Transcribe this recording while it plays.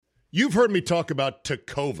You've heard me talk about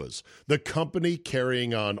Tecovas, the company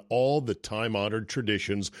carrying on all the time-honored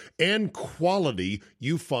traditions and quality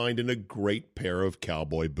you find in a great pair of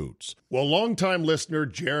cowboy boots. Well, longtime listener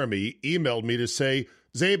Jeremy emailed me to say,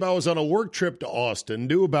 Zabe, I was on a work trip to Austin,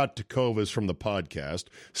 knew about Tecovas from the podcast,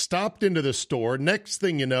 stopped into the store. Next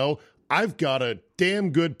thing you know, I've got a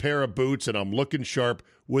damn good pair of boots and I'm looking sharp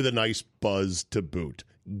with a nice buzz to boot.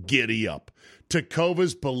 Giddy up.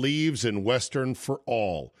 Tecovas believes in Western for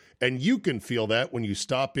all, and you can feel that when you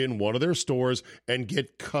stop in one of their stores and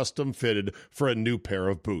get custom fitted for a new pair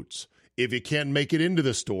of boots. If you can't make it into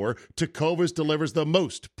the store, Tecovas delivers the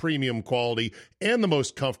most premium quality and the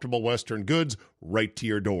most comfortable Western goods right to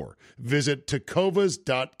your door. Visit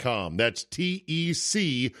tecovas.com. That's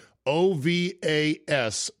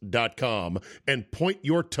TECOVAS.com and point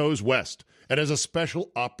your toes west. And as a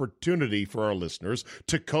special opportunity for our listeners,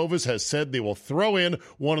 Tecovas has said they will throw in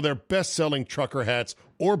one of their best-selling trucker hats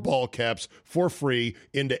or ball caps for free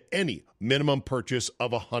into any minimum purchase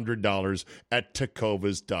of $100 at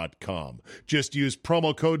tecovas.com. Just use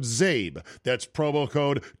promo code ZABE. That's promo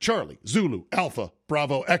code Charlie, Zulu, Alpha,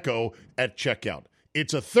 Bravo, Echo at checkout.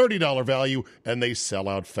 It's a $30 value, and they sell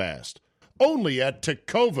out fast. Only at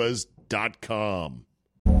tecovas.com.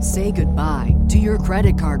 Say goodbye to your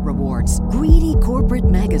credit card rewards. Greedy corporate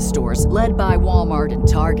mega stores, led by Walmart and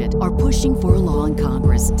Target, are pushing for a law in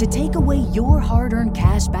Congress to take away your hard-earned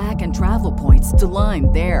cash back and travel points to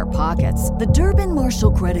line their pockets. The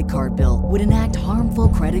Durbin-Marshall credit card bill would enact harmful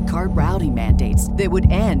credit card routing mandates that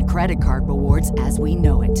would end credit card rewards as we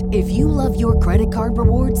know it. If you love your credit card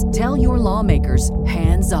rewards, tell your lawmakers,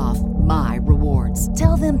 hands off my rewards.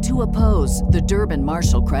 Tell them to oppose the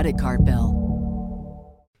Durbin-Marshall credit card bill.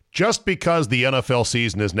 Just because the NFL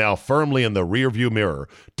season is now firmly in the rearview mirror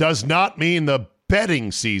does not mean the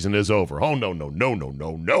betting season is over. Oh, no, no, no, no,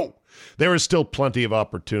 no, no. There is still plenty of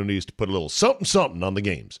opportunities to put a little something on the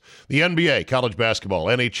games. The NBA, college basketball,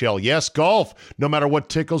 NHL, yes, golf. No matter what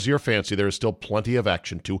tickles your fancy, there is still plenty of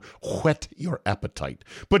action to whet your appetite.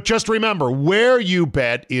 But just remember, where you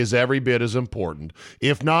bet is every bit as important,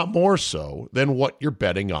 if not more so, than what you're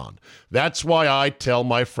betting on. That's why I tell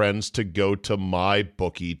my friends to go to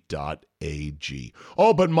mybookie.ag.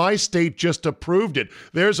 Oh, but my state just approved it.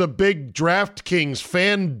 There's a big DraftKings,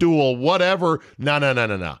 FanDuel, whatever.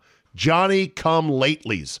 No. Johnny come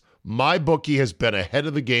latelys. My bookie has been ahead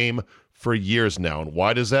of the game for years now. And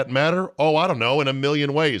why does that matter? Oh, I don't know, in a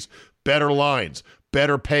million ways. Better lines,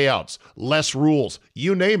 better payouts, less rules,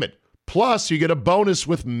 you name it. Plus, you get a bonus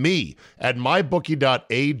with me at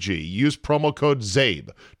mybookie.ag. Use promo code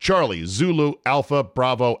ZABE, Charlie, Zulu, Alpha,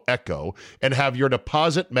 Bravo, Echo, and have your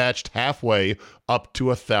deposit matched halfway up to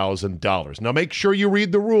 $1,000. Now, make sure you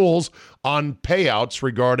read the rules on payouts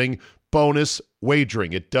regarding bonus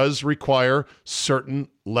wagering. It does require certain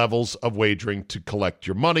levels of wagering to collect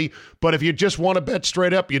your money, but if you just want to bet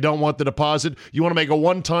straight up, you don't want the deposit, you want to make a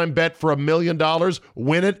one-time bet for $1 million,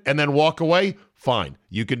 win it, and then walk away, fine.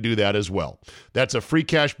 You can do that as well. That's a free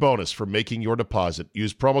cash bonus for making your deposit.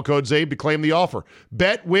 Use promo code ZABE to claim the offer.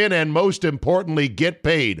 Bet, win, and most importantly, get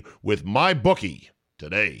paid with MyBookie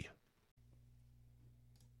today.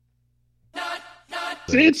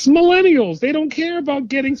 It's millennials. They don't care about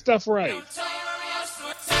getting stuff right.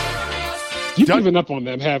 You've given up on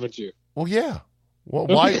them, haven't you? Well, yeah. Well,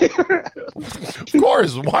 why? Of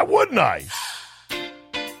course. Why wouldn't I?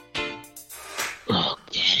 Oh,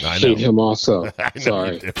 I hate him also.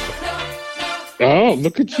 Sorry. Oh,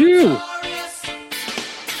 look at you.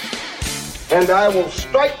 And I will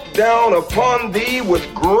strike down upon thee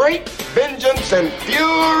with great vengeance and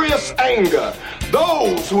furious anger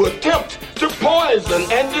those who attempt to poison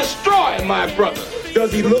and destroy my brother.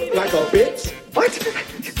 Does he look like a bitch? What?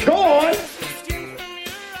 Go on.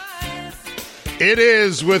 It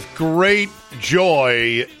is with great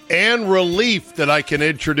joy and relief that I can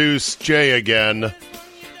introduce Jay again,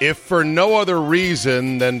 if for no other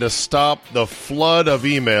reason than to stop the flood of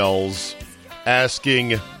emails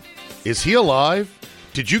asking, is he alive?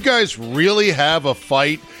 Did you guys really have a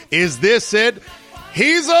fight? Is this it?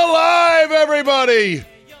 He's alive, everybody!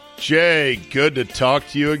 Jay, good to talk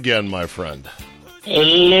to you again, my friend.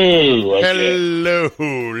 Hello. Hello,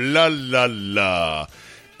 la la la.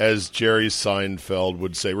 As Jerry Seinfeld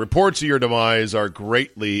would say, reports of your demise are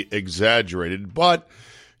greatly exaggerated, but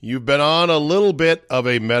you've been on a little bit of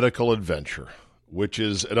a medical adventure, which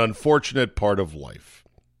is an unfortunate part of life.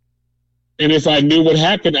 And if I knew what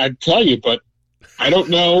happened, I'd tell you, but I don't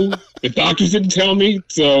know. The doctors didn't tell me,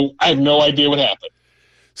 so I have no idea what happened.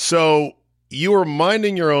 So you were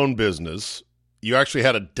minding your own business. You actually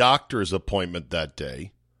had a doctor's appointment that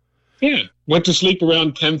day. Yeah, went to sleep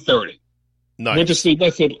around 10:30. Nice. Went to sleep. I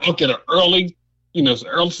said, I'll get an early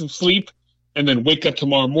some sleep, and then wake up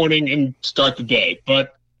tomorrow morning and start the day.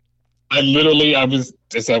 But I was,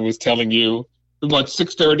 as I was telling you, about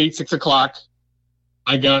 6:30, 6 o'clock,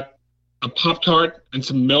 I got a Pop-Tart and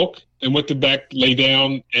some milk and went to bed, lay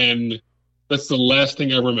down, and that's the last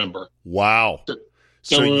thing I remember. Wow.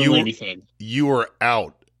 So you were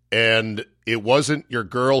out, and it wasn't your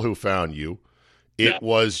girl who found you. It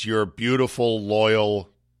was your beautiful, loyal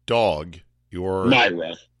dog, your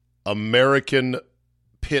Myra. American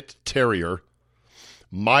Pit Terrier,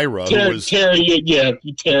 Myra. Terrier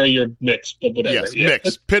mix, but whatever. Yes,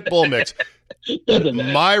 mix, pit bull mix.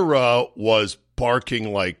 Myra was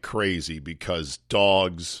barking like crazy because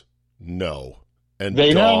dogs know, and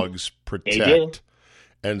dogs protect.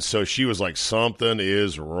 And so she was like, something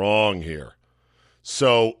is wrong here.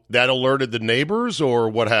 So that alerted the neighbors, or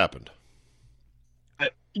what happened?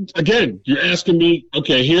 Again, you're asking me,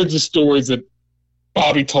 okay, here's the stories that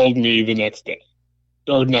Bobby told me the next day.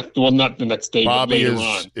 Or not the next day, Bobby but later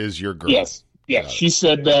on. Is your girl. Yes. She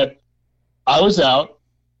said that I was out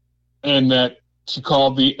and that she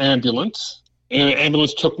called the ambulance. And the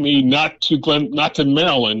ambulance took me not to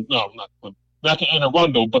Maryland, not to Anne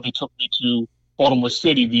Arundel, but they took me to Baltimore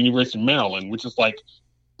City, the University of Maryland, which is like,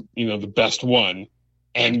 the best one.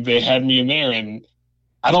 And they had me in there, and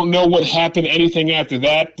I don't know what happened, anything after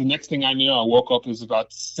that. The next thing I knew, I woke up, it was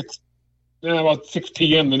about 6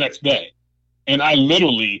 p.m. the next day. And I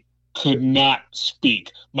literally could not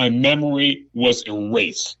speak. My memory was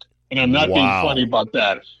erased. And I'm not being funny about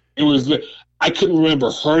that. I couldn't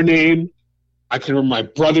remember her name. I couldn't remember my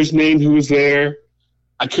brother's name who was there.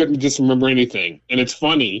 I couldn't just remember anything. And it's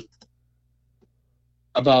funny,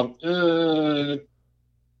 about 11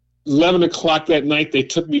 o'clock that night, they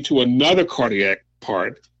took me to another cardiac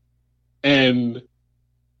part, and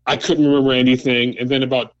I couldn't remember anything. And then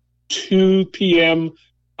about 2 p.m.,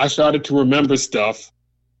 I started to remember stuff.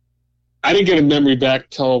 I didn't get a memory back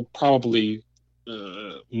till probably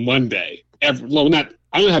Monday. I don't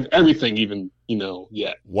have everything even,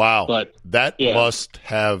 yet. Wow. But that must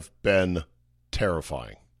have been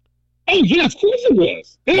terrifying. Oh, yeah, of course it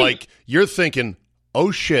was. Yeah. Like, you're thinking,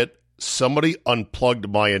 oh, shit, somebody unplugged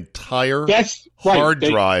my entire hard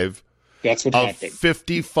drive. That's what happened.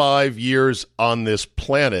 55 years on this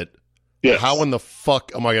planet. Yes. How in the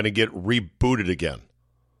fuck am I going to get rebooted again?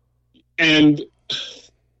 And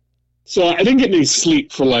so I didn't get any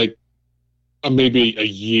sleep for like maybe a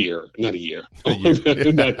year. Not a year.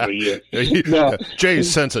 Not a year. No.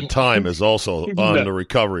 Jay's sense of time is also on the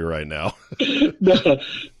recovery right now. No,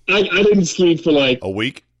 I didn't sleep for like a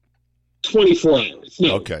week? 24 hours.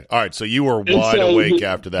 No. Okay. All right. So you were wide awake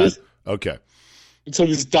after that. Okay. So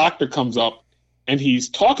this doctor comes up and he's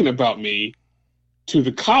talking about me to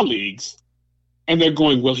the colleagues, and they're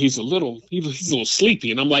going, well, he's a little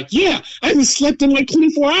sleepy. And I'm like, yeah, I haven't slept in like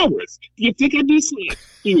 24 hours. Do you think I'd be asleep?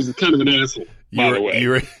 He was kind of an asshole, by the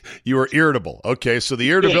way. You were irritable. Okay, so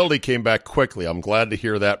the irritability came back quickly. I'm glad to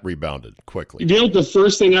hear that rebounded quickly. You know the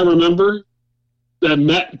first thing I remember? That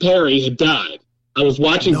Matt Perry had died. I was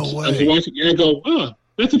watching, and I go, oh,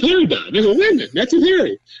 Matthew Perry died. And I go, wait a minute, Matthew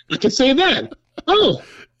Perry. I can say that. Oh.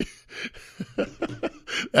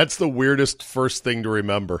 That's the weirdest first thing to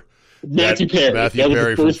remember. Matthew Perry. Matthew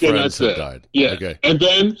Perry from Friends had died. Yeah. Okay. And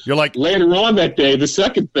then you're like, later on that day, the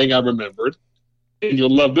second thing I remembered, and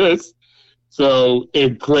you'll love this. So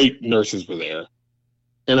great nurses were there.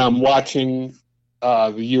 And I'm watching the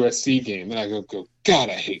USC game, and I go, God,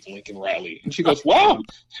 I hate Lincoln Riley. And she goes, wow.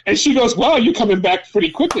 And she goes, wow, you're coming back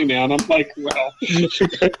pretty quickly now. And I'm like, well,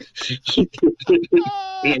 that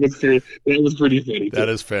was pretty funny. That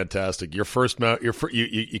is fantastic. You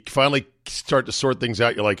finally start to sort things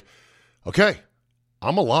out. You're like, okay,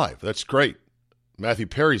 I'm alive. That's great. Matthew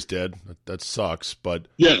Perry's dead. That sucks. But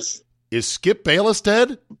yes, is Skip Bayless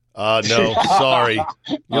dead? No, sorry.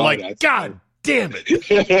 You're like, God damn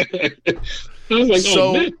it. I was like,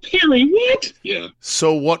 oh, Matt Perry, what? Yeah.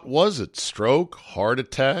 So what was it? Stroke, heart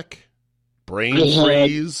attack, brain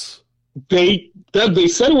freeze? They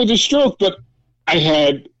said it was a stroke, but I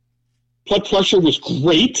had blood pressure was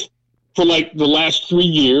great for like the last 3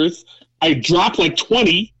 years. I dropped like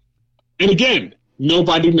 20. And again,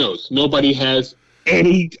 nobody knows. Nobody has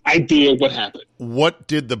any idea what happened. What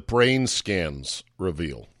did the brain scans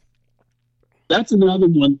reveal? That's another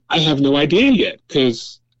one. I have no idea yet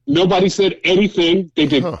because nobody said anything. They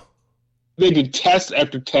did test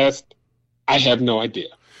after test. I have no idea.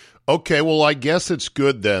 Okay, well, I guess it's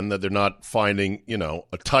good then that they're not finding,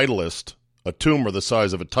 a Titleist, a tumor the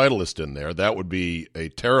size of a Titleist in there. That would be a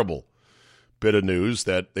terrible bit of news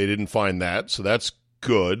that they didn't find that. So that's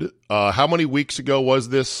good. How many weeks ago was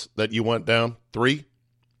this that you went down? 3?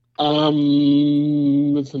 Let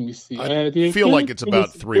me see. I feel like it's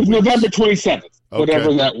about 3 weeks. It was November 27th, Okay.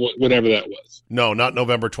 whatever that was. No, not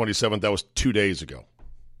November 27th. That was 2 days ago.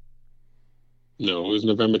 No, it was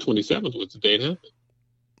November 27th. What's the date happened?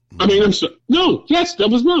 I mean, I'm sorry. No, yes, that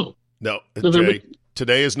was no. No, November. Jay,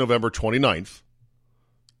 today is November 29th.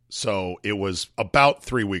 So it was about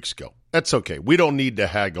 3 weeks ago. That's okay. We don't need to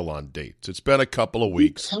haggle on dates. It's been a couple of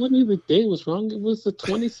weeks. You're telling me the date was wrong? It was the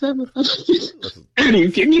 27th?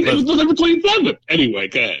 Anyway, it was November 27th. Anyway,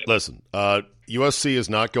 go ahead. Listen, USC is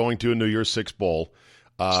not going to a New Year's Six Bowl.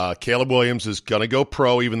 Caleb Williams is going to go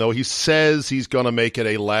pro, even though he says he's going to make it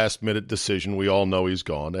a last-minute decision. We all know he's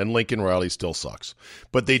gone. And Lincoln Riley still sucks.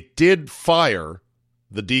 But they did fire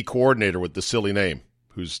the D coordinator with the silly name,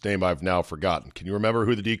 whose name I've now forgotten. Can you remember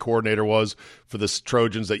who the D coordinator was for the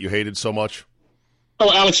Trojans that you hated so much?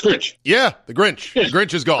 Oh, Alex Grinch. Yeah, the Grinch. Yeah. The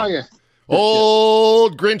Grinch is gone. Oh, yeah.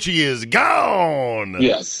 Old Grinchy is gone.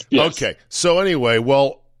 Yes. Okay. So anyway,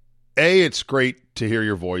 well, it's great to hear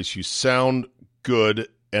your voice. You sound good,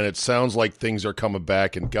 and it sounds like things are coming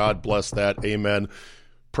back, and God bless that. Amen.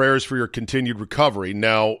 Prayers for your continued recovery.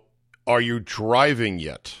 Now, are you driving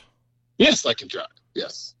yet? Yes, I can drive.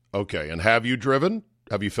 Yes. Okay. And have you driven?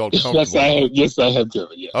 Have you felt comfortable? Yes, I have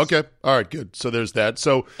driven. Yes. Okay. All right. Good. So there's that.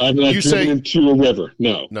 So I've not driven into a river.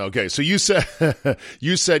 No. No. Okay. So you said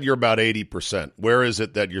you're about 80%. Where is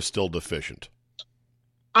it that you're still deficient?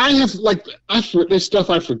 I have there's stuff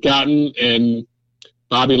I've forgotten, and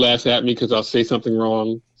Bobby laughs at me because I'll say something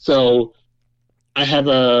wrong. So I have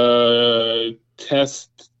a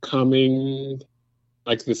test coming,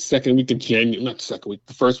 like the second week of January, not the second week,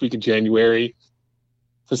 the first week of January,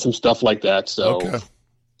 for some stuff like that. So okay.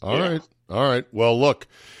 All right. Well, look,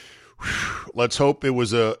 let's hope it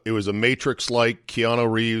was a Matrix-like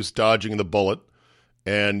Keanu Reeves dodging the bullet,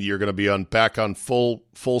 and you're going to be back on full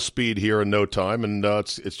speed here in no time. And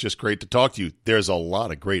it's just great to talk to you. There's a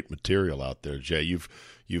lot of great material out there, Jay. You've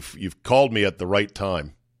called me at the right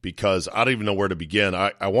time because I don't even know where to begin.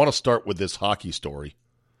 I want to start with this hockey story.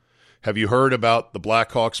 Have you heard about the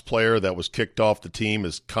Blackhawks player that was kicked off the team,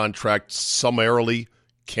 his contract summarily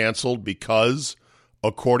canceled because,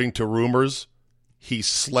 according to rumors, he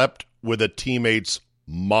slept with a teammate's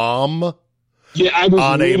mom? Yeah, I was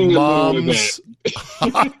on a reading mom's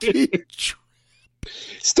hockey trip.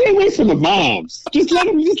 Stay away from the moms. Just let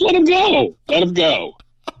him go. Let him go.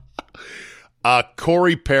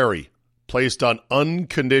 Corey Perry placed on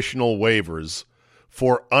unconditional waivers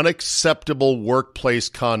for unacceptable workplace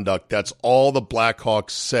conduct. That's all the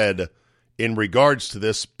Blackhawks said in regards to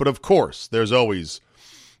this. But of course, there's always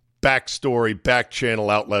backstory, back channel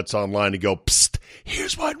outlets online to go, psst,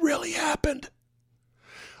 here's what really happened.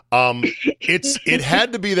 It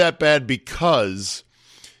had to be that bad because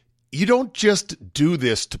you don't just do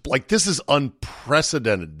this to, like, this is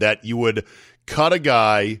unprecedented that you would cut a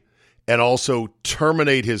guy and also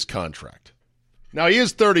terminate his contract. Now, he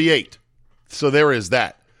is 38, so there is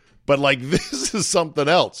that. But, like, this is something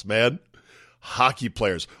else, man. Hockey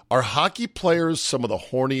players. Are hockey players some of the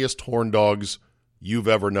horniest horn dogs you've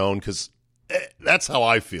ever known? Because that's how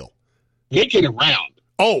I feel. They get around.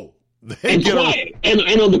 Oh, they and get quiet. And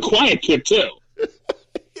on the quiet kid, too.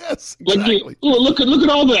 Yes, exactly. Like, look at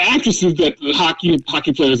all the actresses that the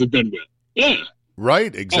hockey players have been with. Yeah.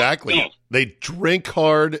 Right, exactly. Oh. They drink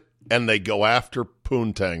hard and they go after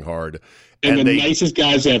poontang hard. And the nicest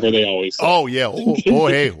guys ever, they always say. Oh, yeah.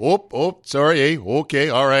 Hey, sorry. Hey, okay,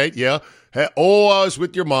 all right, yeah. Hey, I was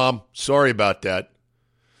with your mom. Sorry about that.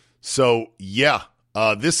 So, yeah,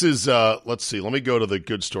 this is, let's see. Let me go to the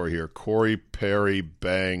good story here. Corey Perry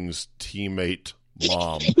bangs teammate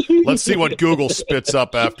mom. Let's see what Google spits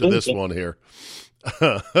up after this one here.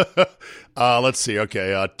 Let's see.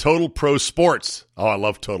 Okay, Total Pro Sports. Oh, I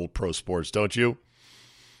love Total Pro Sports, don't you?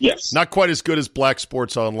 Yes. Not quite as good as Black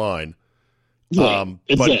Sports Online.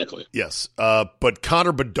 Exactly. Yes. But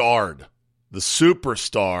Connor Bedard, the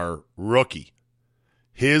superstar rookie,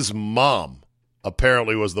 his mom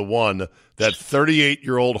apparently was the one that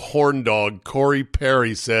 38-year-old horn dog Corey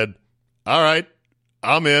Perry said, all right,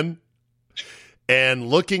 I'm in. And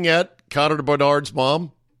looking at Connor Bedard's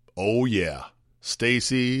mom, oh, yeah,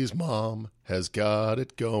 Stacy's mom has got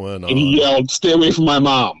it going on. And he yelled, stay away from my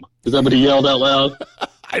mom. Is that what he yelled out loud?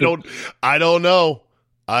 I don't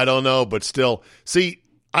know, but still. See,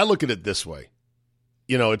 I look at it this way.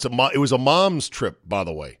 You know, it was a mom's trip, by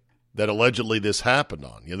the way, that allegedly this happened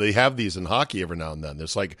on. You know, they have these in hockey every now and then.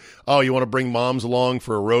 It's like, oh, you want to bring moms along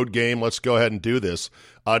for a road game? Let's go ahead and do this.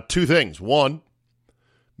 Two things. One,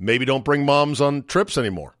 maybe don't bring moms on trips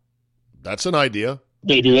anymore. That's an idea.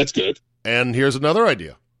 Maybe that's good. And here's another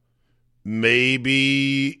idea.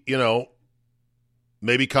 Maybe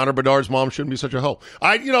Connor Bedard's mom shouldn't be such a hoe.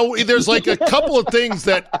 There's like a couple of things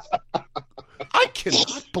that I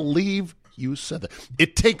cannot believe you said that.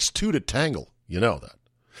 It takes two to tangle. You know that.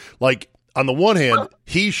 Like, on the one hand,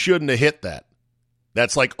 he shouldn't have hit that.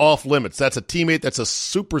 That's like off limits. That's a teammate. That's a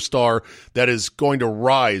superstar that is going to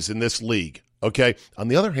rise in this league. Okay. On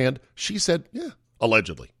the other hand, she said, yeah,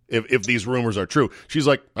 allegedly, if these rumors are true, she's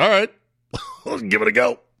like, all right, let's give it a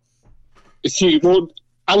go.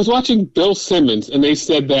 I was watching Bill Simmons, and they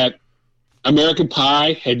said that American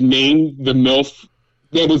Pie had named the MILF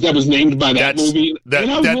that was named by that movie. And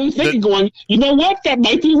I was really thinking, going, you know what? That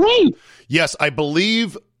might be right. Yes, I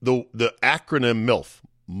believe the acronym MILF,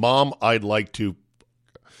 Mom I'd Like to,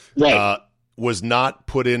 was not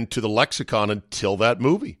put into the lexicon until that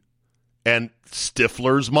movie. And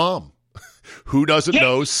Stifler's mom. Who doesn't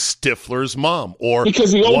know Stifler's mom? Or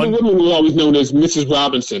because the older woman was always known as Mrs.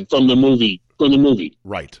 Robinson from the movie.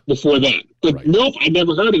 Right. Before that. But MILF, I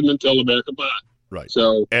never heard it until American Pie. Right.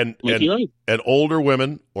 So, and older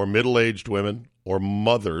women or middle-aged women or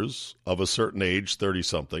mothers of a certain age,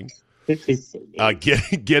 30-something,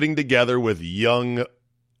 getting together with young,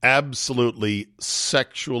 absolutely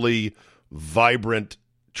sexually vibrant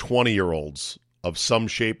 20-year-olds of some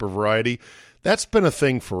shape or variety, that's been a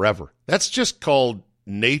thing forever. That's just called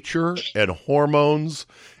nature and hormones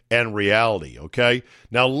and reality, okay?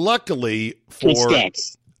 Now, luckily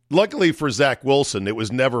for Zach Wilson, it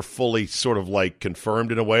was never fully sort of like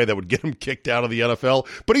confirmed in a way that would get him kicked out of the NFL,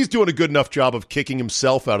 but he's doing a good enough job of kicking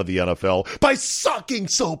himself out of the NFL by sucking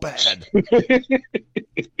so bad.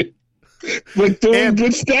 But doing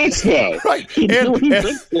good stats, though. Right.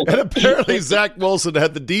 And apparently Zach Wilson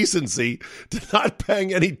had the decency to not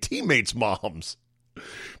bang any teammates' moms.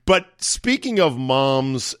 But speaking of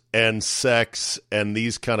moms and sex and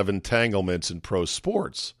these kind of entanglements in pro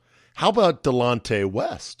sports, how about Delonte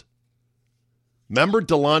West? Remember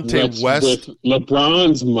Delonte West? With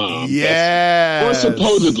LeBron's mom. Yes. Or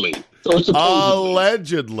supposedly.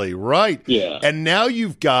 Allegedly, right. Yeah. And now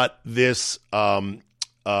you've got this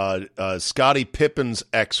Scottie Pippen's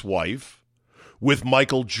ex-wife with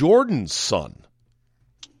Michael Jordan's son.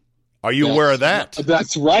 Are you aware of that?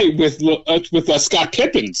 That's right, with Scott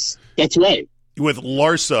Pippens. That's right. With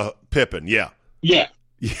Larsa Pippen, yeah. Yeah.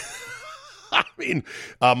 I mean,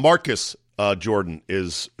 Marcus Jordan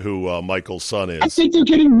is who Michael's son is. I think they're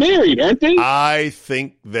getting married, aren't they? I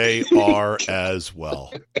think they are as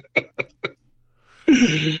well.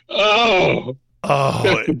 Oh,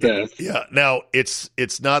 that's the best. Yeah. Now, it's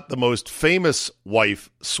not the most famous wife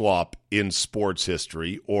swap in sports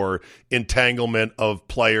history or entanglement of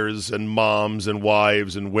players and moms and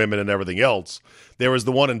wives and women and everything else. There was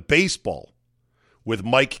the one in baseball with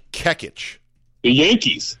Mike Kekich. The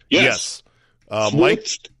Yankees. Yes. Mike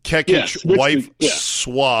Kekich, wife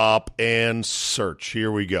swap and search.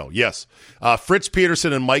 Here we go. Yes. Fritz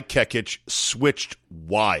Peterson and Mike Kekich switched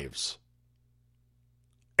wives.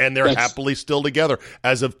 And they're happily still together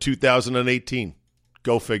as of 2018.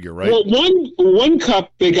 Go figure, right? Well, one couple,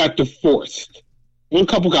 they got divorced. One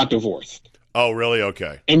couple got divorced. Oh, really?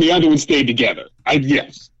 Okay. And the other one stayed together.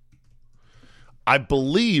 Yes. I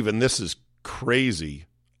believe, and this is crazy,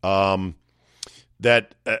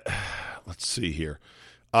 that, let's see here.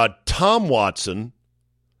 Tom Watson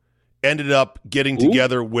ended up getting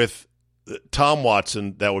together with Tom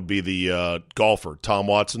Watson. That would be the golfer, Tom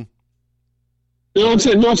Watson. No, I'm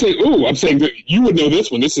saying that you would know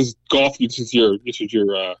this one. This is golf. This is your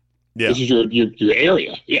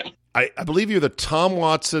area. Yeah. I believe either Tom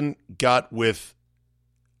Watson got with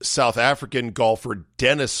South African golfer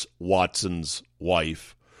Dennis Watson's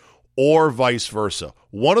wife, or vice versa.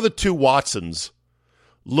 One of the two Watsons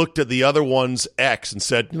looked at the other one's ex and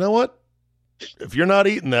said, "You know what? If you're not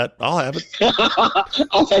eating that, I'll have it."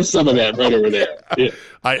 I'll have some of that right over there. Yeah.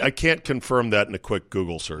 I can't confirm that in a quick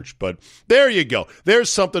Google search, but there you go. There's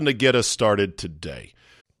something to get us started today.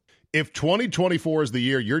 If 2024 is the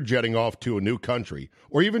year you're jetting off to a new country,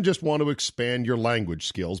 or even just want to expand your language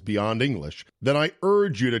skills beyond English, then I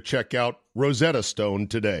urge you to check out Rosetta Stone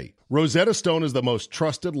today. Rosetta Stone is the most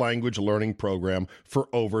trusted language learning program for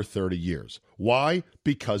over 30 years. Why?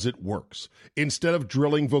 Because it works. Instead of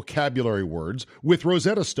drilling vocabulary words, with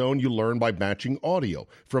Rosetta Stone you learn by matching audio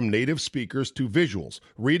from native speakers to visuals,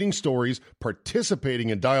 reading stories, participating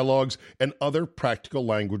in dialogues, and other practical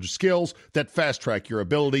language skills that fast-track your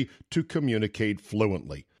ability to communicate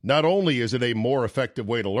fluently. Not only is it a more effective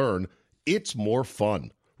way to learn, it's more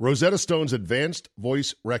fun. Rosetta Stone's advanced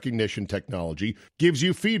voice recognition technology gives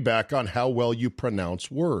you feedback on how well you pronounce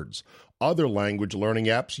words. Other language learning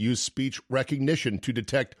apps use speech recognition to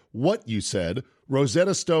detect what you said.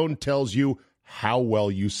 Rosetta Stone tells you how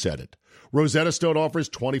well you said it. Rosetta Stone offers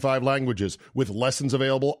 25 languages with lessons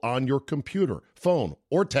available on your computer, phone,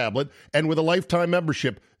 or tablet. And with a lifetime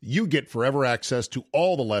membership, you get forever access to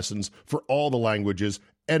all the lessons for all the languages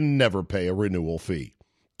and never pay a renewal fee.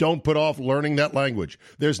 Don't put off learning that language.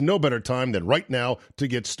 There's no better time than right now to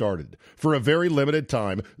get started. For a very limited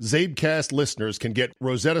time, Zabecast listeners can get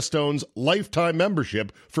Rosetta Stone's lifetime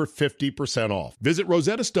membership for 50% off. Visit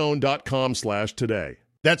rosettastone.com/today.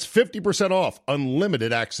 That's 50% off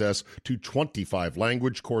unlimited access to 25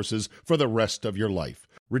 language courses for the rest of your life.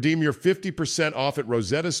 Redeem your 50% off at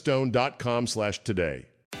rosettastone.com/today.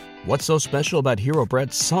 What's so special about Hero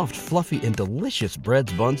Bread's soft, fluffy, and delicious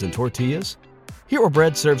breads, buns, and tortillas? Hero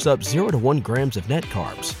Bread serves up 0 to 1 grams of net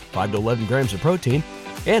carbs, 5 to 11 grams of protein,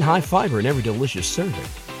 and high fiber in every delicious serving.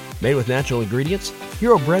 Made with natural ingredients,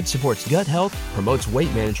 Hero Bread supports gut health, promotes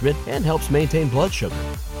weight management, and helps maintain blood sugar.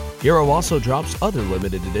 Hero also drops other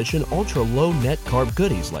limited edition ultra-low net carb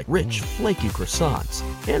goodies like rich, flaky croissants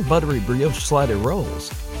and buttery brioche slider rolls.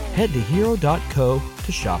 Head to hero.co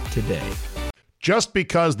to shop today. Just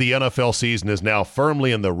because the NFL season is now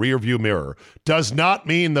firmly in the rearview mirror does not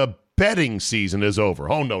mean the betting season is over.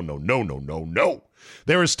 Oh, no.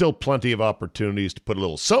 There is still plenty of opportunities to put a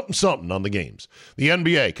little something on the games. The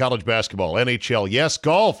NBA, college basketball, NHL, yes,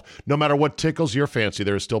 golf. No matter what tickles your fancy,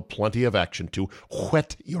 there is still plenty of action to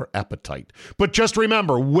whet your appetite. But just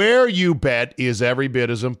remember, where you bet is every bit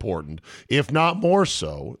as important, if not more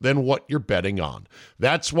so, than what you're betting on.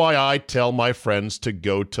 That's why I tell my friends to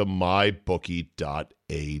go to mybookie.ag.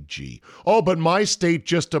 Oh, but my state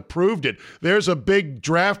just approved it. There's a big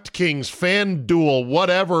DraftKings fan duel,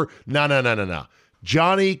 whatever. No.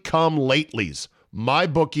 Johnny come latelys. My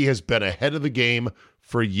bookie has been ahead of the game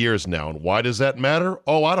for years now. And why does that matter?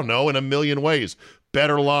 Oh, I don't know, in a million ways.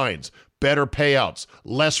 Better lines, better payouts,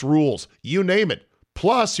 less rules, you name it.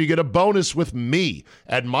 Plus, you get a bonus with me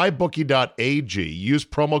at mybookie.ag. Use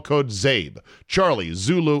promo code ZABE, Charlie,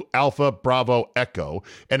 Zulu, Alpha, Bravo, Echo,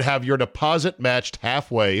 and have your deposit matched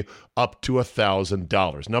halfway up to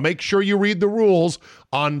 $1,000. Now, make sure you read the rules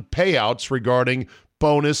on payouts regarding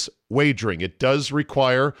bonus wagering. It does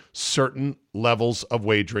require certain levels of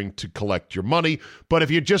wagering to collect your money, but if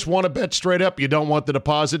you just want to bet straight up, you don't want the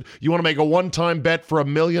deposit, you want to make a one-time bet for $1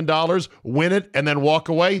 million, win it, and then walk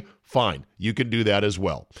away, fine. You can do that as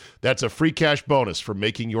well. That's a free cash bonus for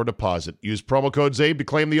making your deposit. Use promo code ZABE to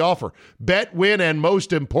claim the offer. Bet, win, and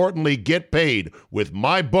most importantly, get paid with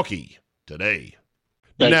MyBookie today.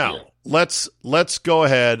 Now, let's go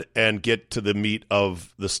ahead and get to the meat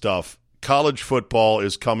of the stuff. College football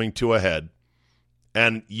is coming to a head,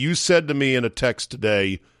 and you said to me in a text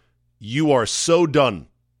today, you are so done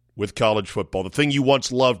with college football, the thing you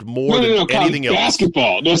once loved more than anything else.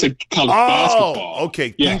 Basketball. No, I said college basketball.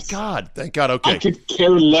 Okay. Yes. Thank God. Okay. I could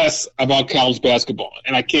care less about college basketball,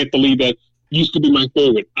 and I can't believe that used to be my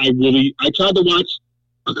favorite. I tried to watch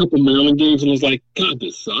a couple Maryland games and was like, God,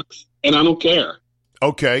 this sucks, and I don't care.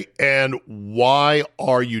 Okay, and why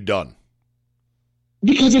are you done?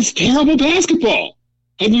 Because it's terrible basketball.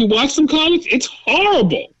 Have you watched some college? It's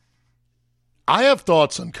horrible. I have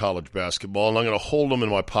thoughts on college basketball, and I'm going to hold them in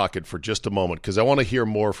my pocket for just a moment because I want to hear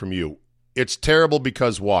more from you. It's terrible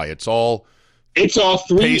because why? It's all pace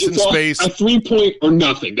and space. A 3-point or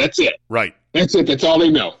nothing. That's it. Right. That's it. That's all they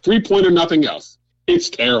know. 3-point or nothing else. It's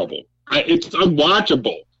terrible. It's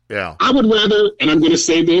unwatchable. Yeah. I would rather, and I'm going to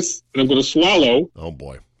say this, and I'm going to swallow. Oh,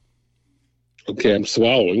 boy. Okay, I'm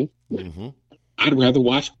swallowing. Mm-hmm. I'd rather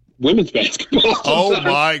watch women's basketball. Oh,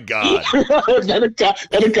 my God.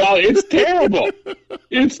 It's terrible.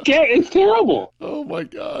 It's terrible. Oh, my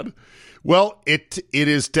God. Well, it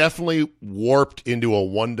is definitely warped into a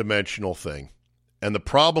one-dimensional thing. And the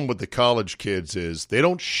problem with the college kids is they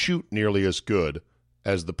don't shoot nearly as good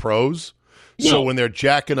as the pros. No. So when they're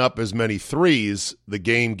jacking up as many threes, the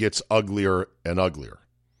game gets uglier and uglier.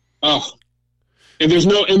 Oh, and there's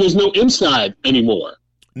no inside anymore.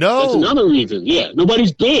 No, that's another reason. Yeah,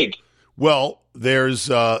 nobody's big. Well, there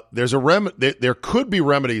could be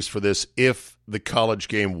remedies for this if the college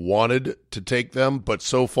game wanted to take them, but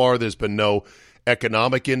so far there's been no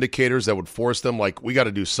economic indicators that would force them. Like, we got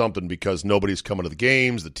to do something because nobody's coming to the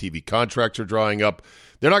games. The TV contracts are drying up.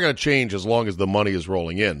 They're not going to change as long as the money is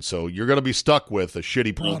rolling in. So you're going to be stuck with a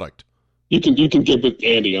shitty product. You can get with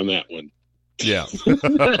Andy on that one. Yeah.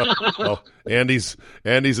 Well, Andy's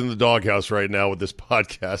in the doghouse right now with this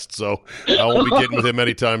podcast, so I won't be getting with him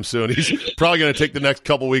anytime soon. He's probably going to take the next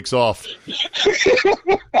couple weeks off.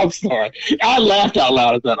 I'm sorry. I laughed out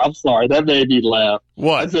loud at that. I'm sorry. That made me laugh.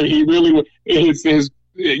 What? I said he really his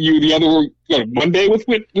The other one, Monday with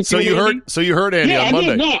So you heard Andy on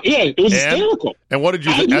Monday. It was hysterical. And what did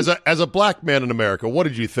you think as a black man in America? What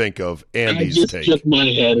did you think of Andy's take? I just shook my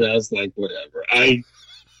head and I was like, whatever. I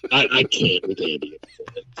can't with Andy.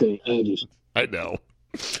 I know.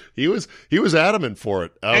 He was adamant for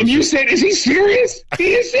it. And you said, "Is he serious?"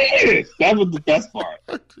 He is serious. That was the best part.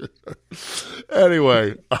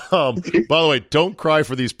 Anyway, by the way, don't cry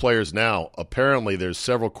for these players now. Apparently, there's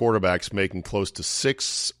several quarterbacks making close to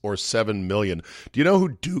 $6 or $7 million. Do you know who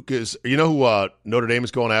Duke is? You know who Notre Dame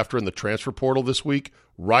is going after in the transfer portal this week?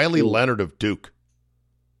 Riley Leonard of Duke.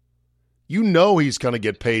 You know he's going to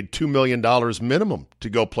get paid $2 million minimum to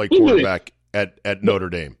go play quarterback at Notre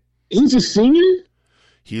Dame. He's a senior?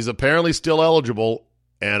 He's apparently still eligible,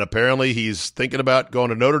 and apparently he's thinking about going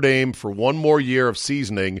to Notre Dame for one more year of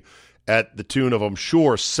seasoning at the tune of, I'm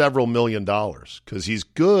sure, several $1 million because he's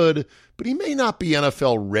good, but he may not be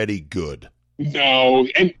NFL-ready good. No,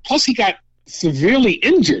 and plus he got severely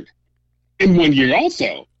injured in 1 year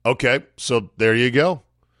also. Okay, so there you go.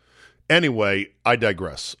 Anyway, I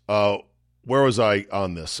digress. Where was I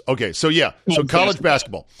on this? Okay, so college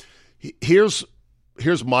basketball.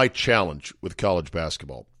 Here's my challenge with college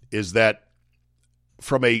basketball is that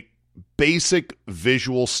from a basic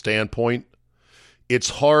visual standpoint, it's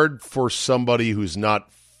hard for somebody who's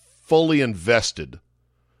not fully invested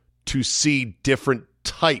to see different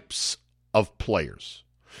types of players.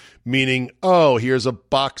 Meaning, here's a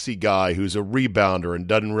boxy guy who's a rebounder and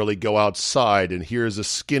doesn't really go outside, and here's a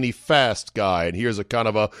skinny, fast guy, and here's a kind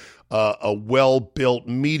of a well-built,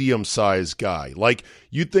 medium-sized guy. Like,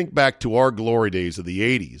 you think back to our glory days of the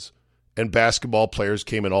 80s, and basketball players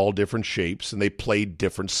came in all different shapes, and they played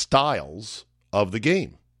different styles of the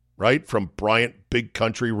game, right? From Bryant Big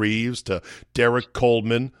Country Reeves to Derek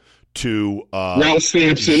Coleman to Ralph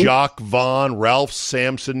Sampson, Jacques Vaughn, Ralph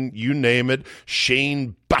Sampson, you name it,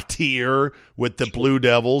 Shane Battier with the Blue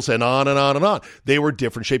Devils, and on and on and on. They were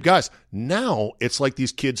different shaped guys. Now it's like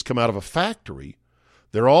these kids come out of a factory.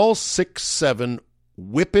 They're all 6'7",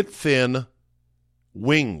 whip-it-thin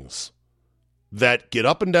wings that get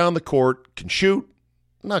up and down the court, can shoot,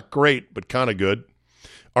 not great, but kind of good,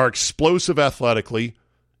 are explosive athletically,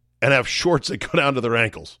 and have shorts that go down to their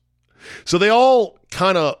ankles. So they all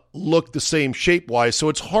kind of look the same shape-wise, so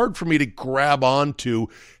it's hard for me to grab onto,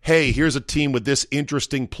 hey, here's a team with this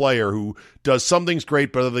interesting player who does some things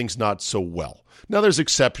great, but other things not so well. Now, there's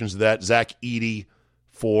exceptions to that. Zach Edey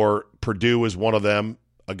for Purdue is one of them,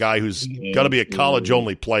 a guy who's got to be a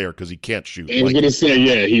college-only player because he can't shoot. I was going to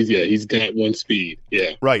say, he's got one speed.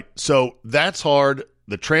 Yeah. Right. So that's hard.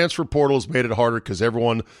 The transfer portal has made it harder because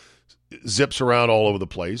everyone zips around all over the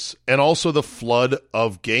place. And also the flood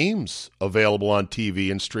of games available on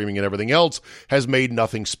TV and streaming and everything else has made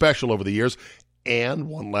nothing special over the years. And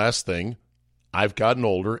one last thing, I've gotten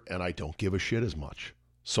older and I don't give a shit as much.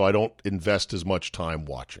 So I don't invest as much time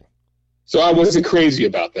watching. So I wasn't crazy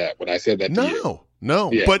about that when I said that to you.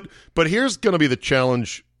 No. Yeah. But here's going to be the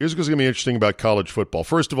challenge. Here's what's going to be interesting about college football.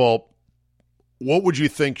 First of all, what would you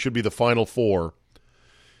think should be the Final Four?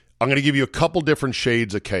 I'm going to give you a couple different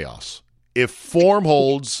shades of chaos. If form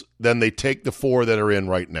holds, then they take the four that are in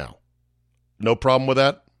right now. No problem with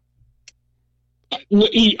that?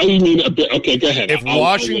 You mean a bit? Okay, go ahead. If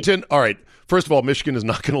Washington, all right, first of all, Michigan is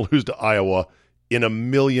not going to lose to Iowa in a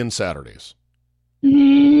million Saturdays.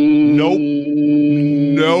 Nope.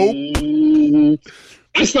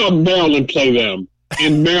 I saw Maryland play them,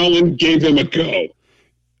 and Maryland gave them a go.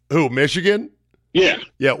 Who, Michigan? Yeah.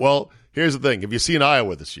 Yeah, well, here's the thing. Have you seen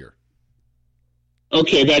Iowa this year?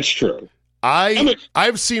 Okay, that's true.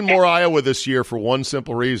 I've seen more Iowa this year for one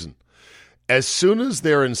simple reason. As soon as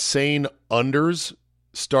their insane unders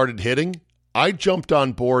started hitting, I jumped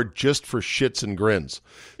on board just for shits and grins.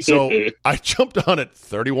 So I jumped on at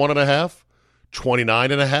 31.5,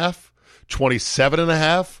 29.5,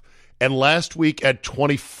 27.5, and last week at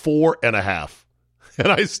 24.5. And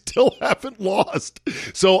I still haven't lost.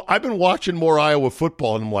 So I've been watching more Iowa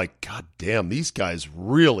football, and I'm like, God damn, these guys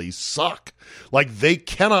really suck. Like, they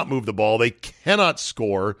cannot move the ball. They cannot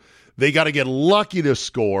score. They got to get lucky to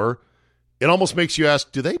score. It almost makes you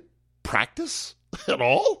ask, do they practice at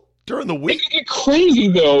all during the week? It could get crazy,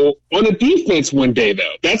 though, on a defense one day,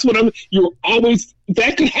 though. That's what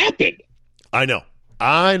that could happen. I know.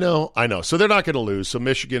 So they're not going to lose. So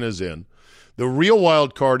Michigan is in. The real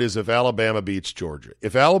wild card is if Alabama beats Georgia.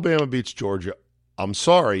 If Alabama beats Georgia, I'm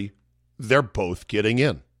sorry, they're both getting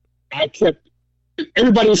in.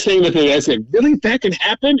 Everybody was saying that. I said, really, that can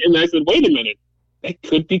happen? And I said, wait a minute, that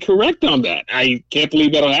could be correct on that. I can't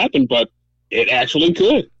believe that'll happen, but it actually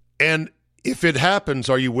could. And if it happens,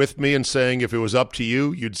 are you with me in saying if it was up to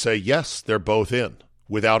you, you'd say, yes, they're both in?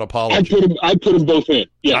 without apology. I'd put them both in.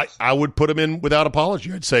 Yes. I would put them in without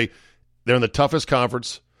apology. I'd say they're in the toughest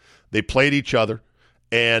conference. They played each other,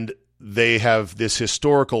 and they have this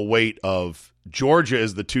historical weight of Georgia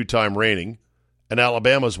is the 2-time reigning, and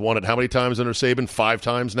Alabama's won it how many times under Saban? 5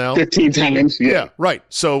 times now? 15 times. Yeah, right.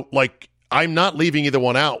 So, I'm not leaving either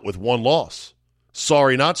one out with one loss.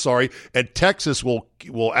 Sorry, not sorry. And Texas will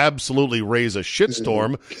absolutely raise a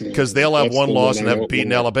shitstorm because they'll have one loss and have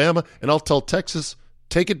beaten Alabama. And I'll tell Texas,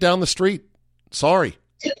 take it down the street. Sorry.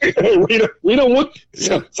 we don't want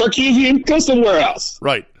Sarkisian, go somewhere else.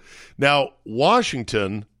 Right. Now,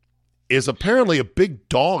 Washington is apparently a big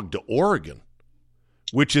dog to Oregon,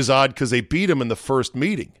 which is odd because they beat them in the first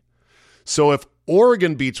meeting. So if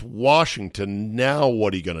Oregon beats Washington, now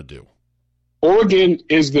what are you going to do? Oregon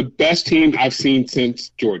is the best team I've seen since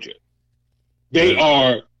Georgia. They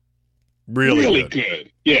are really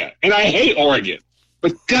good. Yeah, and I hate Oregon,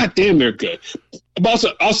 but goddamn, they're good.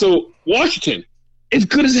 Also, Washington is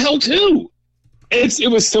good as hell too.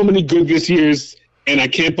 It was so many good this year's, and I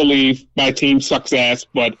can't believe my team sucks ass.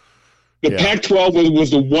 But the Pac-12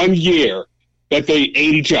 was the one year that they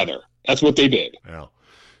ate each other. That's what they did. Yeah.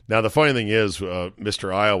 Now, the funny thing is,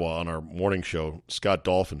 Mr. Iowa on our morning show, Scott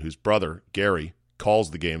Dolphin, whose brother, Gary,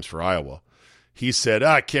 calls the games for Iowa, he said,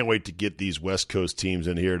 I can't wait to get these West Coast teams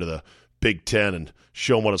in here to the Big Ten and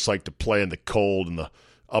show them what it's like to play in the cold in the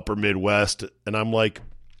upper Midwest. And I'm like,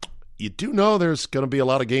 you do know there's going to be a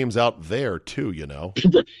lot of games out there, too, you know.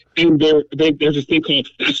 And there's a thing called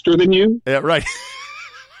faster than you. Yeah, right.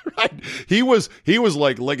 Right. He was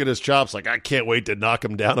like licking his chops, like, I can't wait to knock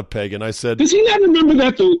him down a peg. And I said, does he not remember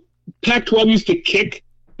that the Pac-12 used to kick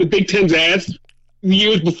the Big Ten's ass the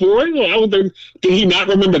years before? Did he not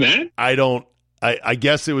remember that? I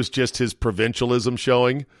guess it was just his provincialism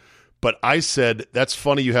showing. But I said, that's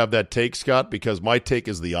funny you have that take, Scott, because my take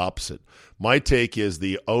is the opposite. My take is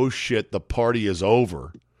oh shit, the party is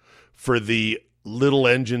over for the little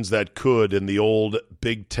engines that could in the old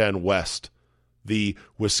Big Ten West. The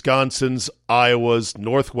Wisconsins, Iowas,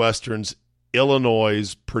 Northwesterns,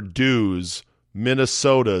 Illinois, Purdue's,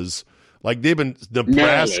 Minnesotas, like they've been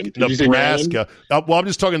Nebraska. Well, I'm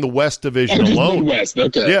just talking the West Division alone. West,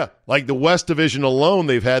 okay. Yeah, like the West Division alone,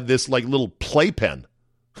 they've had this like little playpen,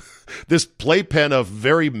 this playpen of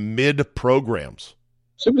very mid programs.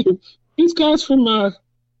 So these guys from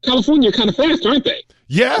California are kind of fast, aren't they?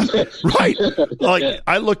 Yeah, right. Like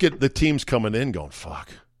I look at the teams coming in, going, "Fuck,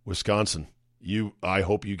 Wisconsin." I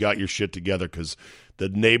hope you got your shit together because the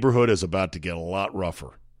neighborhood is about to get a lot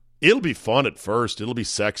rougher. It'll be fun at first. It'll be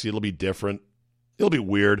sexy. It'll be different. It'll be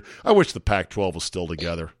weird. I wish the Pac-12 was still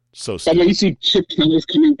together. So stupid. But you see Chip Kelly's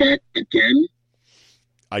coming back again?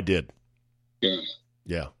 I did. Yeah.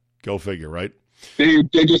 Yeah. Go figure, right? They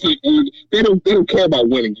just like, they don't care about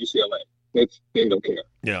winning UCLA. They don't care.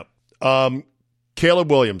 Yeah.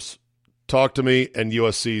 Caleb Williams, talk to me and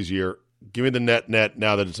USC's year. Give me the net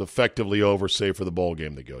now that it's effectively over, save for the bowl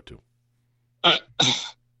game they go to.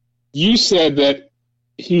 You said that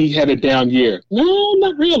he had a down year. No,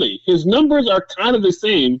 not really. His numbers are kind of the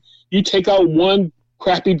same. You take out one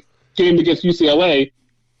crappy game against UCLA,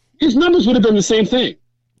 his numbers would have been the same thing.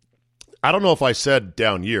 I don't know if I said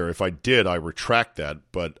down year. If I did, I retract that.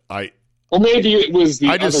 But Or maybe it was the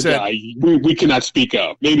other guy we cannot speak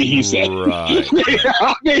of. Maybe he said right.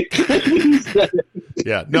 Maybe he said it.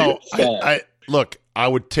 Yeah, no, look, I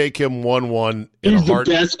would take him 1-1 in He's a heart.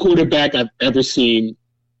 the best quarterback I've ever seen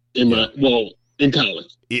in in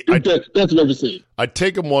college. Best I've ever seen. I'd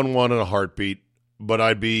take him 1-1 in a heartbeat, but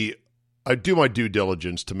I'd do my due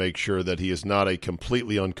diligence to make sure that he is not a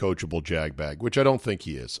completely uncoachable jagbag, which I don't think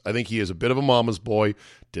he is. I think he is a bit of a mama's boy,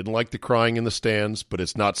 didn't like the crying in the stands, but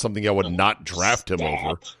it's not something I would not draft him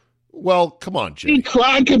over. Well, come on, Jay. He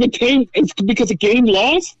cried because a game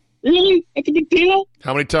lost? Really? That's a big deal?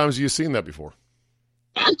 How many times have you seen that before?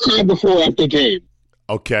 I've cried before after game.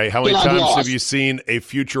 Okay, how many times have you seen a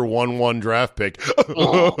future 1-1 draft pick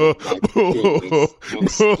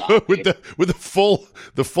with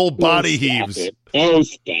the full body heaves? Stop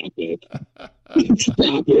it.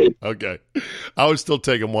 Stop it. Okay. I would still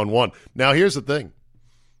take him 1-1. Now here's the thing.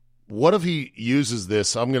 What if he uses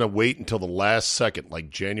this? I'm going to wait until the last second,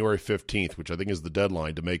 like January 15th, which I think is the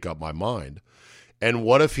deadline to make up my mind. And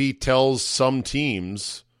what if he tells some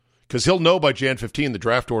teams, because he'll know by Jan 15 the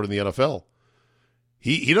draft order in the NFL.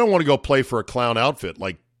 He don't want to go play for a clown outfit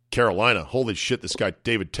like Carolina. Holy shit, this guy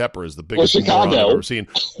David Tepper is the biggest moron I've ever seen.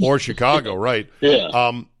 Or Chicago, right?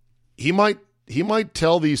 Yeah. He might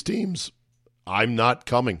tell these teams, I'm not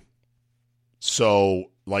coming. So,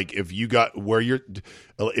 like, if you draft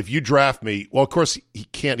me, well, of course he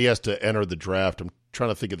can't. He has to enter the draft. I'm trying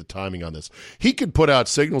to think of the timing on this. He could put out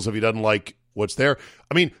signals if he doesn't like what's there.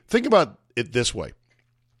 I mean, think about it this way.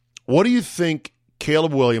 What do you think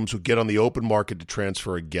Caleb Williams would get on the open market to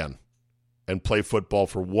transfer again and play football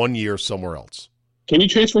for 1 year somewhere else? Can you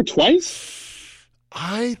transfer twice?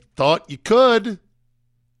 I thought you could.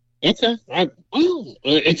 Okay.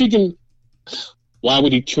 If he can, why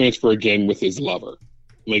would he transfer again with his lover,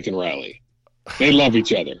 Lincoln Riley? They love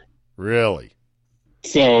each other. Really?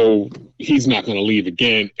 So he's not going to leave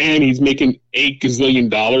again. And he's making $8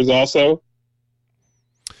 gazillion also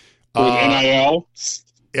for his NIL.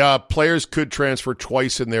 Players could transfer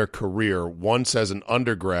twice in their career, once as an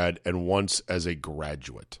undergrad and once as a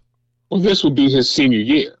graduate. Well, this would be his senior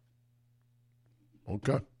year.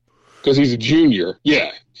 Okay. Because he's a junior.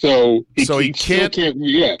 Yeah. So he can't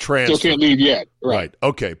transfer. Still can't leave yet. Right.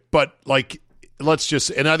 Okay. But, like, let's just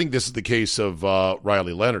 – and I think this is the case of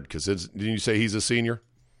Riley Leonard, because didn't you say he's a senior?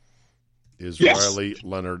 Yes. Riley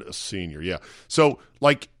Leonard a senior? Yeah. So,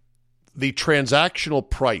 like, the transactional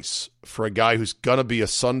price for a guy who's going to be a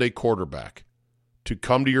Sunday quarterback to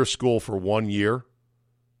come to your school for 1 year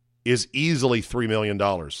is easily $3 million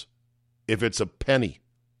if it's a penny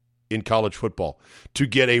in college football. To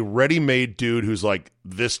get a ready-made dude who's like,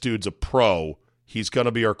 this dude's a pro, he's going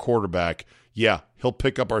to be our quarterback, yeah, he'll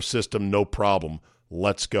pick up our system, no problem,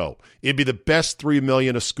 let's go. It'd be the best $3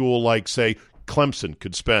 million a school like, say, Clemson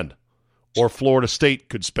could spend, or Florida State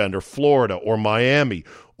could spend, or Florida, or Miami,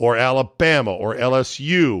 or Alabama, or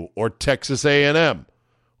LSU, or Texas A&M,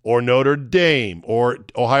 or Notre Dame, or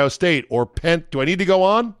Ohio State, or Penn. Do I need to go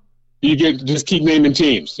on? Just keep naming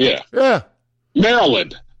teams. Yeah. Yeah.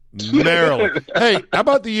 Maryland. Hey, how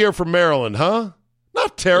about the year for Maryland, huh?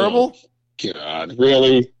 Not terrible. Oh, God,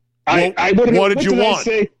 really? Well, what did you want?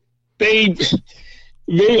 They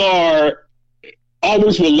are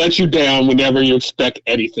always will let you down whenever you expect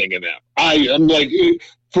anything in them. I'm like,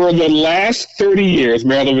 for the last 30 years,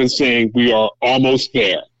 Maryland has been saying we are almost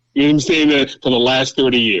there. You know what I'm saying? That for the last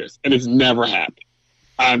 30 years, and it's never happened.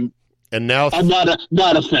 I'm not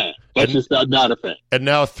a fan. Not a fan. And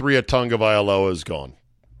now Thria Tagovailoa is gone.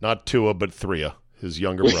 Not Tua, but Thria, his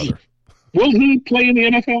younger brother. Will he play in the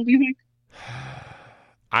NFL, do you think?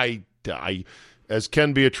 I, as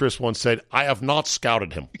Ken Beatrice once said, I have not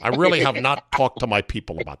scouted him. I really have not talked to my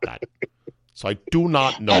people about that. So I do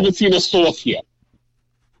not know. I haven't seen a source yet.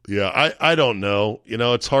 Yeah, I don't know. You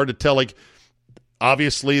know, it's hard to tell. Like,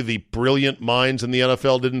 obviously, the brilliant minds in the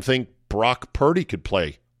NFL didn't think Brock Purdy could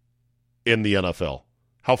play in the NFL.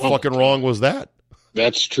 How fucking wrong was that?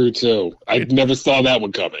 That's true too. I never saw that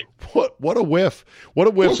one coming. What a whiff! What a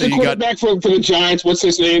whiff! What's the quarterback for the Giants? What's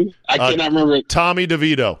his name? I cannot remember it. Tommy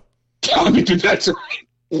DeVito. That's right.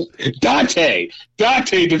 Dante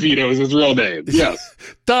DeVito is his real name. Yes.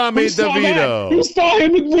 Tommy DeVito. Who saw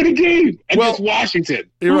him win a game against Washington?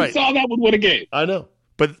 You're right. Who saw that would win a game? I know.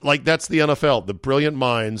 But, like, that's the NFL. The brilliant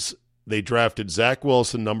minds, they drafted Zach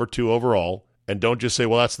Wilson, number 2 overall, and don't just say,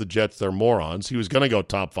 well, that's the Jets, they're morons. He was going to go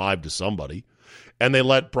top 5 to somebody. And they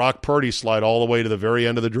let Brock Purdy slide all the way to the very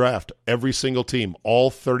end of the draft. Every single team,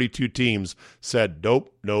 all 32 teams said,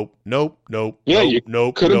 nope. They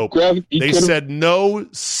said no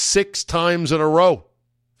 6 times in a row.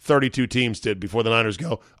 32 teams did before the Niners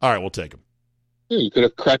go, all right, we'll take him. Yeah, you could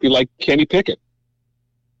have crappy like Kenny Pickett.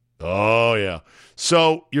 Oh, yeah.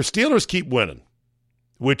 So your Steelers keep winning,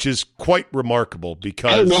 which is quite remarkable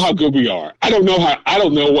because I don't know how good we are. I have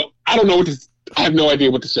no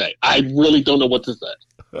idea what to say. I really don't know what to say.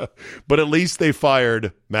 But at least they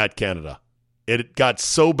fired Matt Canada. It got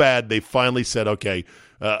so bad they finally said, okay,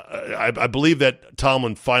 I believe that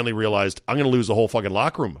Tomlin finally realized I'm going to lose the whole fucking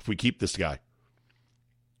locker room if we keep this guy.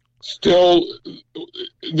 Still,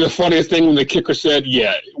 the funniest thing when the kicker said,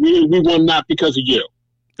 yeah, we won not because of you.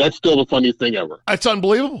 That's still the funniest thing ever. It's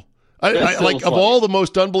unbelievable. Of all the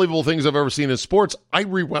most unbelievable things I've ever seen in sports, I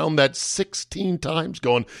rewound that 16 times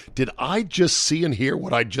going, did I just see and hear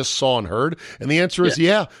what I just saw and heard? And the answer is,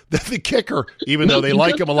 yeah. The kicker, even though they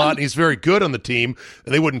like him a lot and he's very good on the team,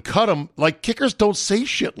 and they wouldn't cut him, like, kickers don't say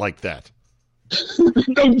shit like that.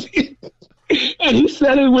 And he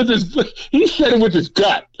said it with his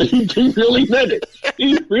gut. He really meant it.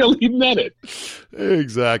 He really meant it.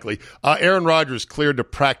 Exactly. Aaron Rodgers cleared to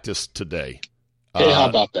practice today. Hey, how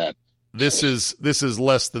about that? This is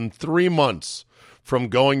less than 3 months from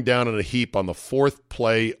going down in a heap on the 4th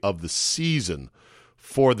play of the season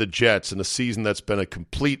for the Jets, in a season that's been a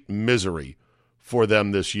complete misery for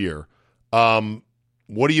them this year.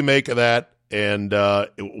 What do you make of that? And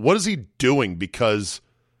what is he doing? Because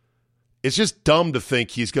it's just dumb to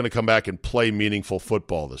think he's going to come back and play meaningful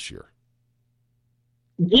football this year.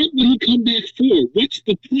 What will he come back for? What's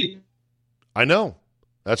the point? I know.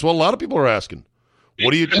 That's what a lot of people are asking.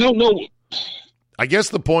 What do you? I don't know. I guess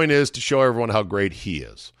the point is to show everyone how great he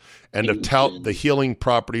is and to tout the healing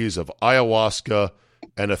properties of ayahuasca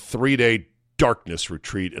and a 3-day darkness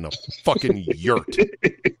retreat in a fucking yurt.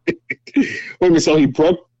 Wait a minute, so he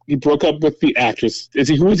broke up with the actress.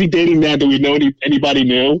 Who is he dating now? Do we know anybody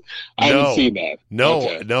new? I haven't seen that.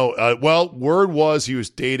 No. Well, word was he was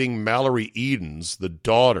dating Mallory Edens, the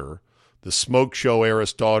smoke show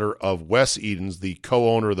heiress daughter of Wes Edens, the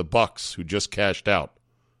co-owner of the Bucks, who just cashed out.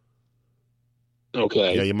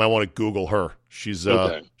 Okay. Yeah, you might want to Google her. She's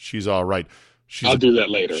all right. I'll do that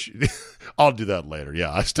later. I'll do that later. Yeah,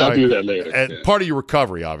 I'll do that later. And part of your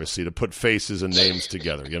recovery, obviously, to put faces and names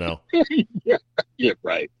together. You know. Yeah,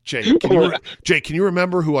 right. Jay, can you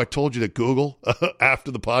remember who I told you to Google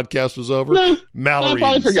after the podcast was over? No, Mallory. I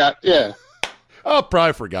probably forgot. Yeah. Oh,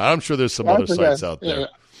 probably forgot. I'm sure there's some other sites out there.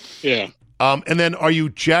 Yeah. And then, are you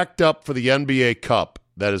jacked up for the NBA Cup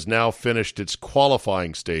that has now finished its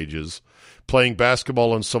qualifying stages, playing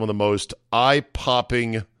basketball on some of the most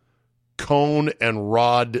eye-popping, cone and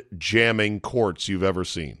rod jamming courts you've ever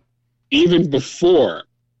seen? Even before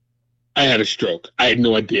I had a stroke, I had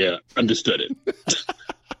no idea, understood it.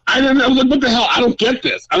 I didn't know. What the hell? I don't get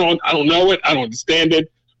this. I don't know it. I don't understand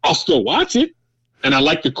it. I'll still watch it, and I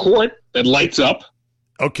like the court that lights up.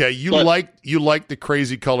 Okay, you like the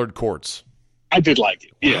crazy colored courts. I did like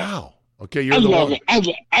it. Yeah. Wow. Okay, you're the one.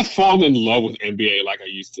 I fall in love with NBA like I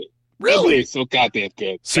used to. Really? It's so goddamn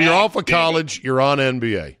good. So you're off of college. You're on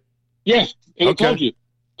NBA. Yeah, and Okay. I told you.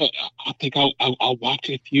 I think I'll watch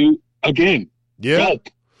it for you again. Yeah.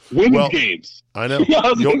 Women's games. I know.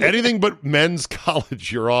 Anything but men's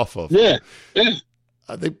college you're off of. Yeah.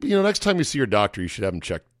 I think, next time you see your doctor, you should have him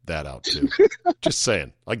check that out too. Just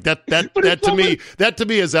saying. Like that to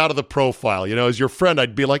me is out of the profile. As your friend,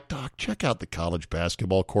 I'd be like, Doc, check out the college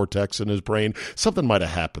basketball cortex in his brain. Something might have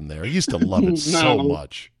happened there. I used to love it so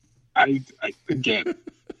much. Again.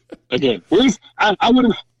 I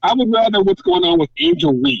would rather what's going on with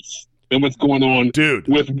Angel Reese than what's going on, dude,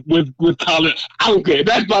 with college. I don't care.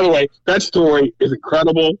 That, by the way, that story is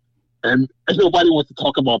incredible, and nobody wants to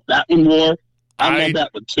talk about that one more. I love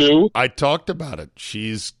that one too. I talked about it.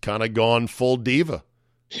 She's kind of gone full diva.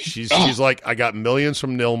 She's like, I got millions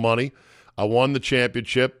from nil money. I won the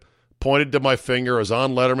championship. Pointed to my finger. I was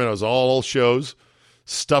on Letterman. I was all shows.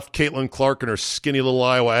 Stuffed Caitlin Clark and her skinny little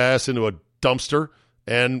Iowa ass into a dumpster.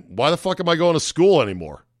 And why the fuck am I going to school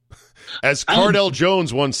anymore? As Cardell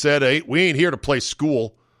Jones once said, "Hey, we ain't here to play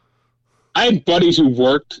school." I had buddies who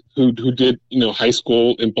worked, who did high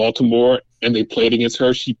school in Baltimore, and they played against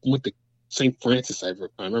her. She went to St. Francis, if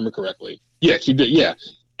I remember correctly. Yeah, she did. Yeah,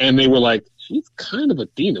 and they were like, "She's kind of a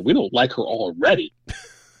demon. We don't like her already."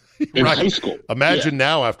 In high school. Imagine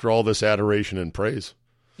now after all this adoration and praise.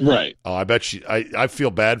 Right. Oh, I bet I feel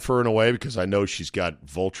bad for her in a way because I know she's got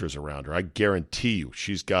vultures around her. I guarantee you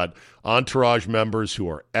she's got entourage members who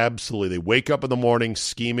are absolutely, they wake up in the morning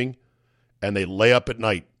scheming and they lay up at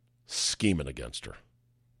night scheming against her.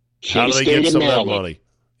 How do they get some of that money?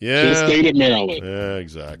 Yeah. Should have stayed at Maryland. Yeah,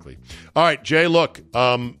 exactly. All right, Jay, look,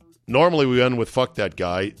 normally we end with fuck that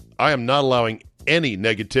guy. I am not allowing any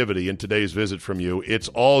negativity in today's visit from you. It's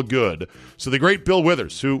all good. So the great Bill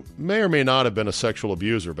Withers, who may or may not have been a sexual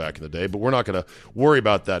abuser back in the day, but we're not going to worry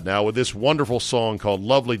about that now, with this wonderful song called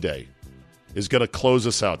Lovely Day, is going to close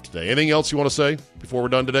us out today. Anything else you want to say before we're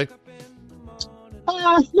done today?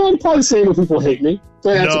 No, I'm probably saying that people hate me.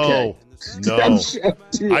 So that's okay.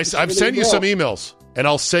 No. I've sent you some emails, and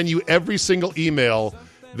I'll send you every single email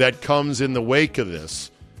that comes in the wake of this.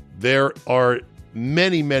 There are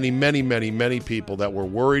many, many, many, many, many people that were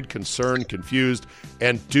worried, concerned, confused,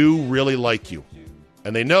 and do really like you.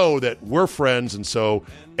 And they know that we're friends, and so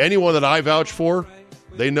anyone that I vouch for,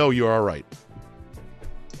 they know you're all right.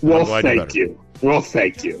 Well, thank you. All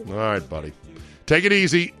right, buddy. Take it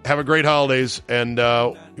easy. Have a great holidays. And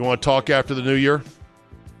you want to talk after the new year?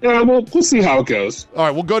 Yeah, we'll see how it goes. All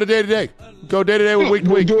right, we'll go to day to day. Go day to day, week to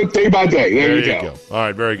we'll week. Do it day by day. There you go. All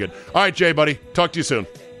right, very good. All right, Jay, buddy. Talk to you soon.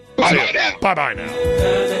 Bye-bye now. Bye-bye now.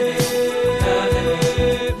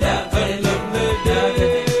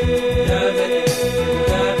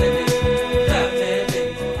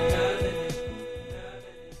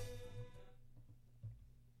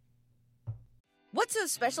 What's so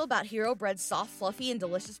special about Hero Bread's soft, fluffy, and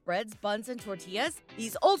delicious breads, buns, and tortillas?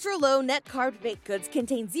 These ultra-low net-carb baked goods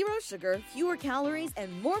contain zero sugar, fewer calories,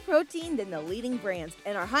 and more protein than the leading brands,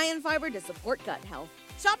 and are high in fiber to support gut health.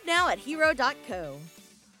 Shop now at hero.co.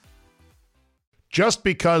 Just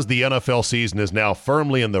because the NFL season is now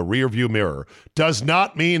firmly in the rearview mirror does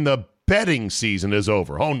not mean the betting season is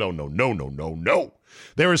over. Oh, no, no, no, no, no, no.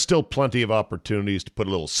 There is still plenty of opportunities to put a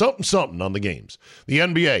little something on the games. The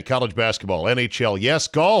NBA, college basketball, NHL, yes,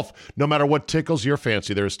 golf. No matter what tickles your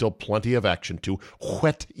fancy, there is still plenty of action to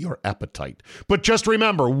whet your appetite. But just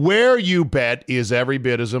remember, where you bet is every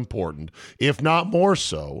bit as important, if not more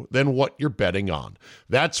so, than what you're betting on.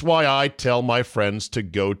 That's why I tell my friends to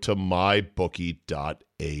go to mybookie.ag.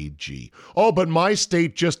 Oh, but my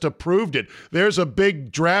state just approved it. There's a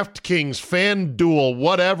big DraftKings fan duel,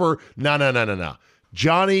 whatever. No.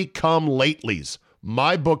 Johnny come latelys.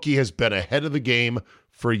 My bookie has been ahead of the game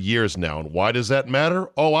for years now. And why does that matter?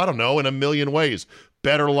 Oh, I don't know, in a million ways.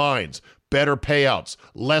 Better lines, better payouts,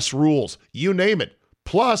 less rules, you name it.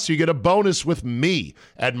 Plus, you get a bonus with me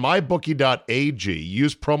at mybookie.ag.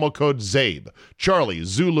 Use promo code ZABE, Charlie,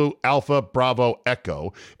 Zulu, Alpha, Bravo,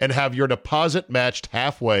 Echo, and have your deposit matched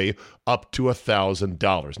halfway up to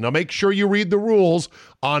 $1,000. Now, make sure you read the rules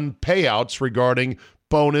on payouts regarding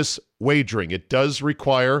bonus wagering. It does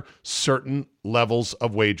require certain levels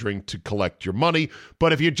of wagering to collect your money,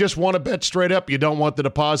 but if you just want to bet straight up, you don't want the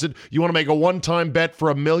deposit, you want to make a one-time bet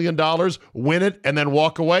for $1 million, win it, and then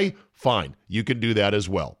walk away, fine. You can do that as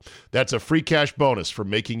well. That's a free cash bonus for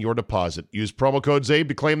making your deposit. Use promo code ZABE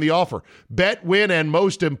to claim the offer. Bet, win, and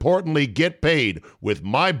most importantly, get paid with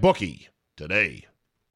MyBookie today.